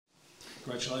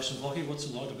Congratulations, Lachie. What's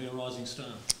it like to be a Rising Star?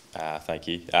 Thank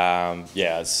you.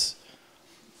 Yeah, it's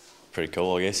pretty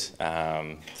cool, I guess.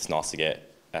 It's nice to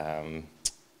get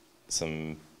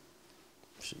some,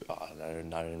 I don't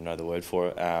even know the word for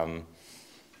it.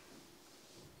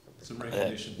 Some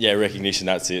recognition. Yeah, recognition,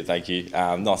 that's it, thank you.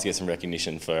 Nice to get some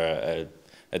recognition for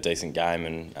a decent game,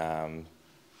 and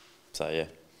so yeah.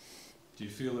 Do you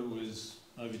feel it was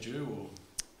overdue, or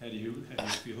how do you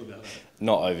feel about that?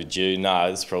 Not overdue, no,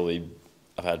 it's probably,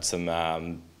 I've had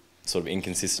some sort of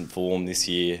inconsistent form this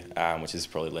year, which has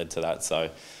probably led to that,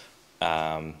 so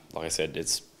like I said,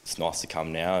 it's nice to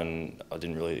come now, and I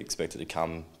didn't really expect it to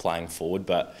come playing forward,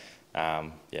 but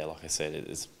yeah, like I said,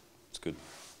 it's good.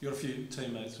 You've got a few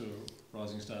teammates who are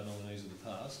Rising Star nominees of the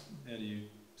past. How do you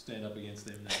stand up against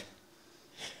them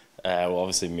now? Well,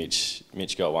 obviously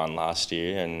Mitch got one last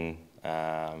year, and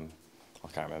I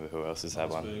can't remember who else has had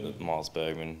one. Miles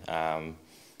Bergman.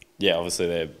 Yeah,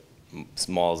 obviously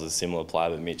Miles is a similar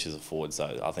player, but Mitch is a forward,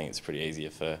 so I think it's pretty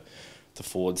easier for the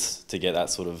forwards to get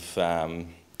that sort of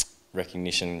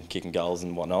recognition, kicking goals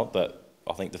and whatnot. But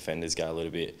I think defenders go a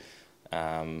little bit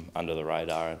under the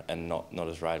radar and not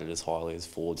as rated as highly as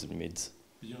forwards and mids.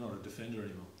 But you're not a defender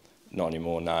anymore? Not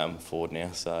anymore, no, I'm a forward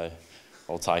now, so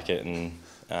I'll take it and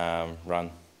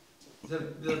run. Is that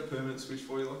a permanent switch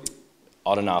for you, Lachie?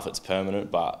 I don't know if it's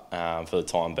permanent, but for the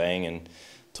time being, and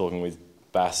talking with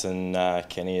Bass and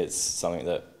Kenny, it's something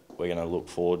that we're going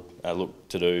to look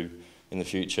to do in the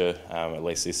future, at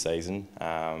least this season.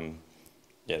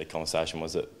 Yeah, the conversation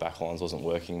was that backlines wasn't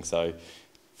working, so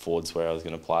forward's where I was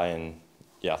going to play, and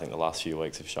yeah, I think the last few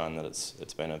weeks have shown that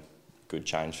it's been a good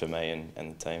change for me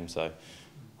and the team, so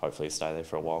hopefully stay there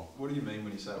for a while. What do you mean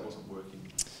when you say it wasn't working?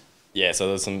 Yeah, so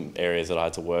there's some areas that I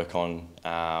had to work on,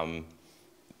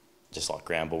 just like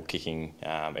ground ball kicking,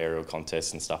 aerial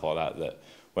contests and stuff like that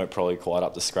weren't probably quite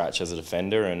up to scratch as a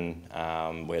defender,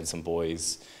 and we had some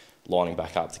boys lining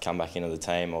back up to come back into the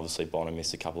team. Obviously Bonner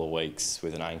missed a couple of weeks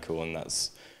with an ankle, and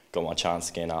that's got my chance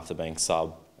again after being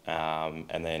sub,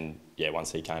 and then yeah,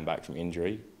 once he came back from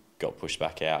injury, got pushed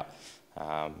back out,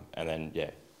 and then yeah,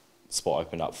 spot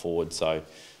opened up forward, so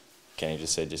Kenny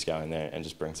just said just go in there and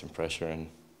just bring some pressure, and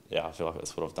yeah, I feel like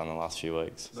that's what I've done the last few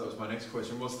weeks. That was my next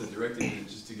question. What's the directive?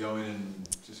 Just to go in and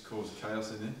just cause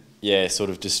chaos in there? Yeah, sort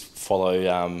of just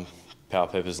follow Power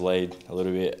Pepper's lead a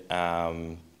little bit.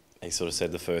 He sort of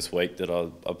said the first week that I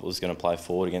was going to play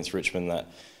forward against Richmond, that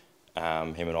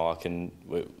him and I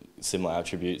were similar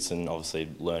attributes, and obviously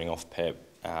learning off Pep,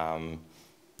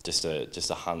 just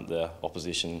to hunt the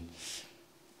opposition,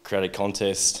 create a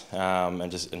contest,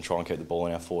 and try and keep the ball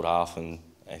in our forward half. And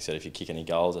he said if you kick any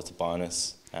goals, that's a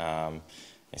bonus. He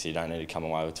said you don't need to come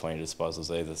away with 20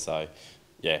 disposals either. So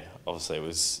yeah, obviously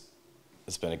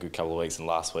it's been a good couple of weeks, and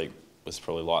last week was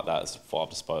probably like that. It's 5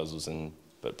 disposals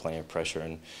but plenty of pressure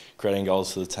and creating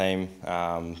goals for the team.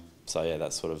 So yeah,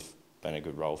 that's sort of been a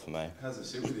good role for me. How's it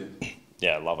sit with you?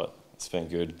 Yeah, I love it. It's been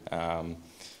good.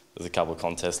 There's a couple of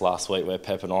contests last week where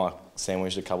Pep and I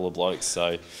sandwiched a couple of blokes,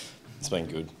 so it's been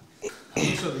good. I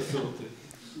also thought that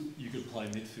you could play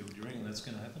midfield. Do you reckon that's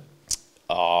going to happen?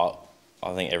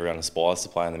 I think everyone aspires to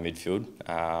play in the midfield.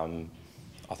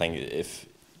 I think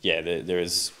there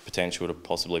is potential to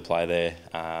possibly play there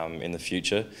in the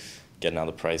future, get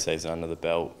another pre-season under the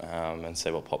belt, and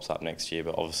see what pops up next year.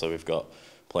 But obviously we've got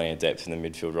plenty of depth in the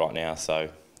midfield right now, so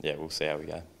yeah, we'll see how we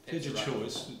go. Here's your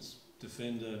choice. It's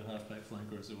defender, half-back,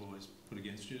 flanker, as they've always put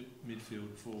against you.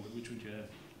 Midfield, forward, which would you have?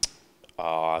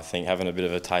 I think having a bit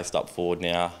of a taste up forward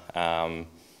now,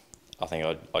 I think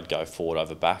I'd go forward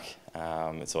over back.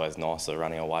 It's always nicer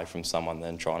running away from someone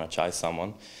than trying to chase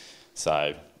someone.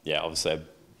 So yeah, obviously I've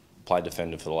played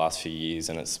defender for the last few years,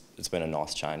 and it's been a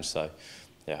nice change. So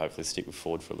yeah, hopefully stick with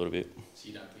forward for a little bit. So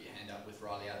you don't put your hand up with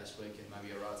Riley out this week, and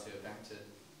maybe you're right to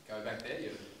go back there?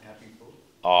 You're happy forward?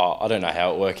 I don't know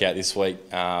how it work out this week.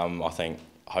 I think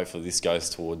hopefully this goes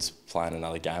towards playing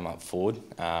another game up forward.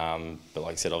 But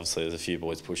like I said, obviously there's a few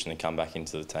boys pushing to come back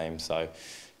into the team. So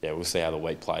yeah, we'll see how the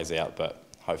week plays out, but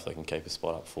hopefully I can keep a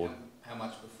spot up forward. How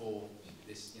much before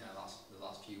this, the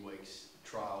last few weeks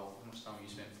trial, how much time have you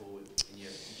spent forward in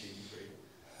your junior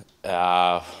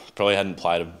career? Probably hadn't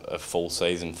played a full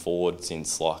season forward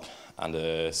since like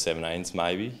under 17s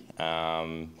maybe.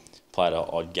 Played an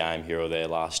odd game here or there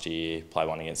last year, played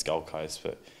one against Gold Coast,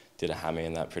 but did a hammy,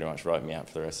 and that pretty much wrote me out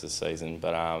for the rest of the season.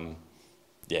 But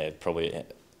yeah, probably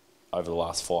over the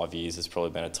last 5 years, there's probably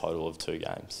been a total of 2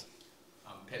 games.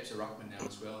 Pep's a ruckman now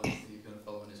as well. Are you going to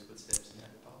follow in his footsteps in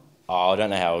that department? I don't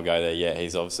know how he'll go there yet.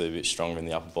 He's obviously a bit stronger in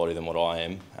the upper body than what I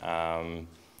am.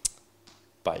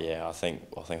 But yeah, I think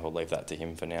I'll leave that to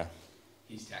him for now.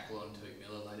 His tackle on Tuke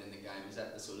Miller late in the game, is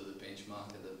that the sort of the benchmark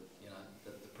of the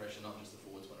pressure not just the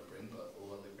forwards want to bring, but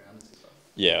all other grounders and stuff.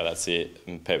 Yeah, that's it.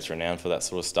 And Pep's renowned for that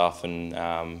sort of stuff, and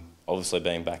obviously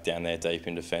being back down there deep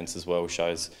in defence as well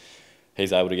shows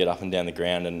he's able to get up and down the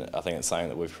ground, and I think it's something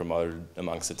that we've promoted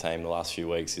amongst the team the last few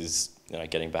weeks is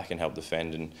getting back and help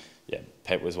defend. And yeah,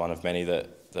 Pep was one of many that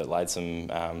laid some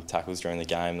tackles during the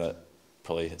game that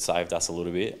probably saved us a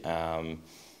little bit.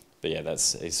 But yeah,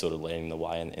 he's sort of leading the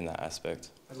way in that aspect.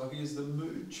 Hey, Lachie, has the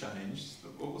mood changed?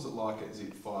 What was it like at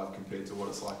Zip 5 compared to what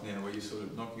it's like now, where you're sort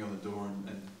of knocking on the door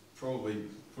and probably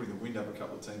putting the wind up a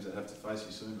couple of teams that have to face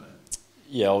you soon, mate?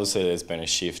 Yeah, obviously there's been a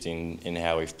shift in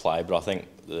how we've played, but I think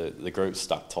the group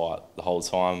stuck tight the whole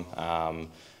time.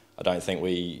 I don't think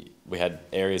we had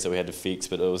areas that we had to fix,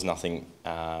 but there was nothing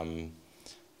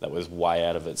that was way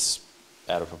out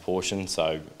of proportion.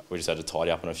 So we just had to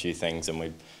tidy up on a few things, and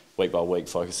we week by week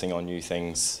focusing on new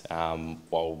things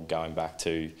while going back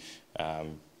to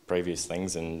previous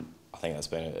things. And I think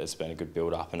it's been a good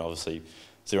build up, and obviously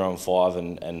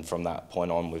 0-5, and from that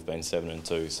point on we've been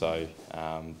 7-2. So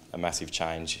a massive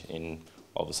change in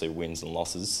obviously wins and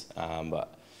losses,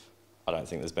 but I don't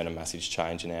think there's been a massive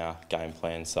change in our game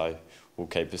plan. So we'll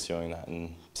keep pursuing that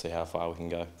and see how far we can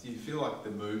go. Do you feel like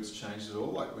the mood's changed at all?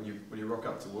 Like when you rock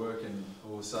up to work and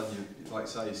all of a sudden you're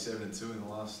 7-2 in the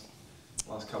last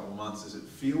couple of months, does it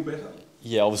feel better?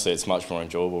 Yeah, obviously it's much more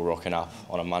enjoyable rocking up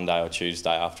on a Monday or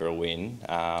Tuesday after a win.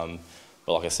 But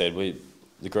like I said,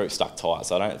 the group stuck tight,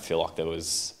 so I don't feel like there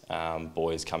was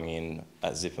boys coming in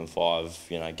at Zip and 5,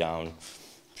 going,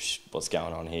 what's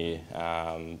going on here?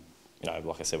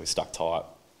 Like I said, we stuck tight,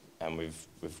 and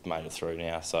we've made it through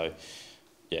now. So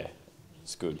yeah,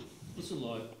 it's good. What's it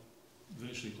like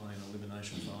virtually playing an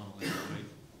elimination final every week?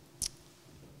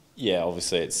 Yeah,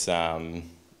 obviously it's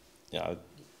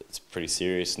it's pretty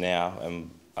serious now,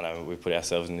 and I know we've put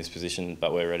ourselves in this position,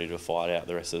 but we're ready to fight out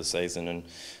the rest of the season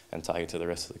and take it to the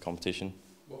rest of the competition.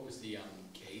 What was the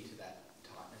key to that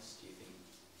tightness, do you think?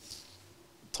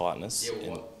 Tightness? Yeah,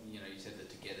 well, you said the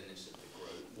togetherness of the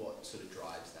group. What sort of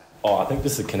drives that? I think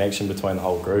just the connection between the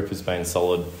whole group has been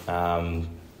solid.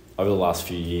 Over the last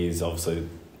few years, obviously,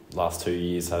 last 2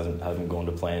 years haven't gone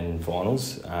to plan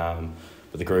finals, but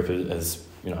the group has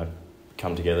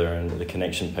come together, and the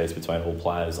connection piece between all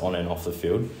players on and off the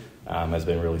field has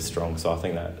been really strong. So I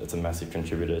think that it's a massive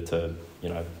contributor to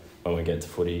when we get to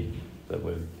footy that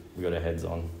we've got our heads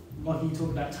on. Like you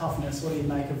talked about toughness, what do you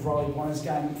make of Riley Warner's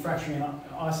game, fracturing an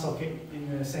eye socket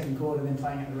in the second quarter, then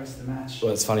playing it the rest of the match?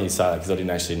 Well, it's funny you say that because I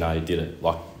didn't actually know he did it.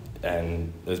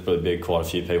 And there's probably quite a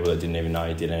few people that didn't even know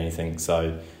he did anything.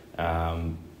 So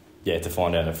to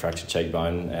find out a fractured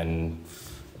cheekbone, and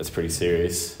it's pretty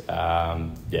serious.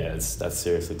 That's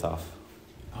seriously tough.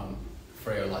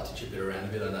 Freo would like to chip it around a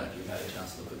bit. I don't know if you've had a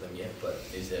chance to look at them yet, but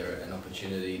is there an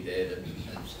opportunity there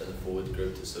as a forward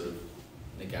group to sort of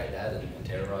negate that and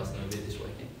terrorise them a bit this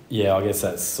weekend? Yeah, I guess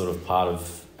that's sort of part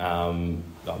of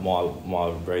my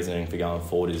reasoning for going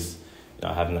forward is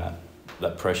having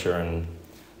that pressure, and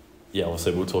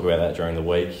obviously we'll talk about that during the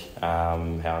week,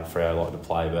 how Freo like to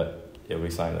play, but it'll be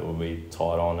something that we'll be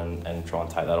tight on and try and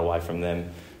take that away from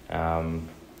them, and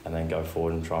then go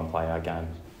forward and try and play our game.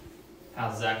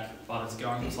 How's Zach Butters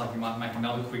going? Looks like he might make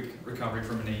another quick recovery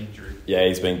from a knee injury. Yeah,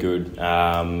 he's been good.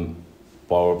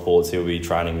 By all reports, he'll be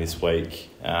training this week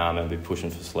and be pushing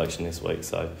for selection this week,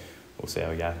 so we'll see how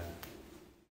we go.